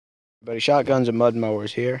Everybody, shotguns and mud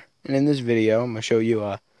mowers here, and in this video I'm going to show you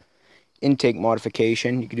a intake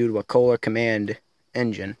modification you can do to a Kohler command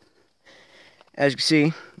engine. As you can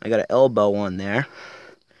see, I got an elbow on there.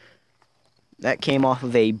 That came off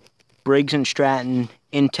of a Briggs & Stratton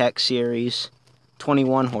Intech series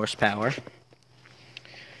 21 horsepower.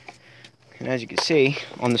 And as you can see,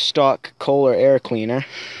 on the stock Kohler air cleaner,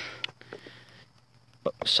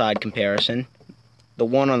 side comparison, the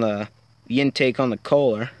one on the intake on the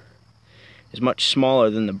Kohler is much smaller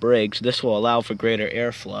than the Briggs. This will allow for greater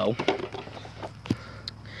airflow.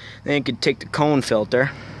 Then you could take the cone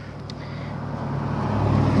filter.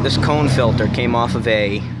 This cone filter came off of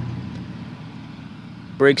a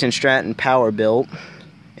Briggs & Stratton power built,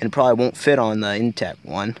 and probably won't fit on the Intech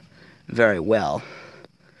one very well.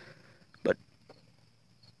 But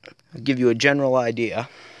I'll give you a general idea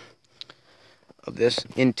of this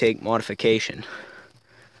intake modification.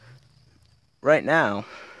 Right now,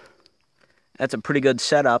 that's a pretty good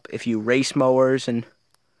setup if you race mowers and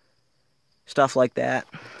stuff like that.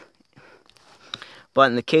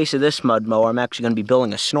 But in the case of this mud mower, I'm actually going to be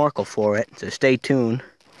building a snorkel for it, so stay tuned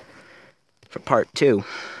for part 2.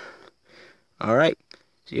 Alright,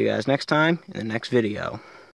 see you guys next time in the next video.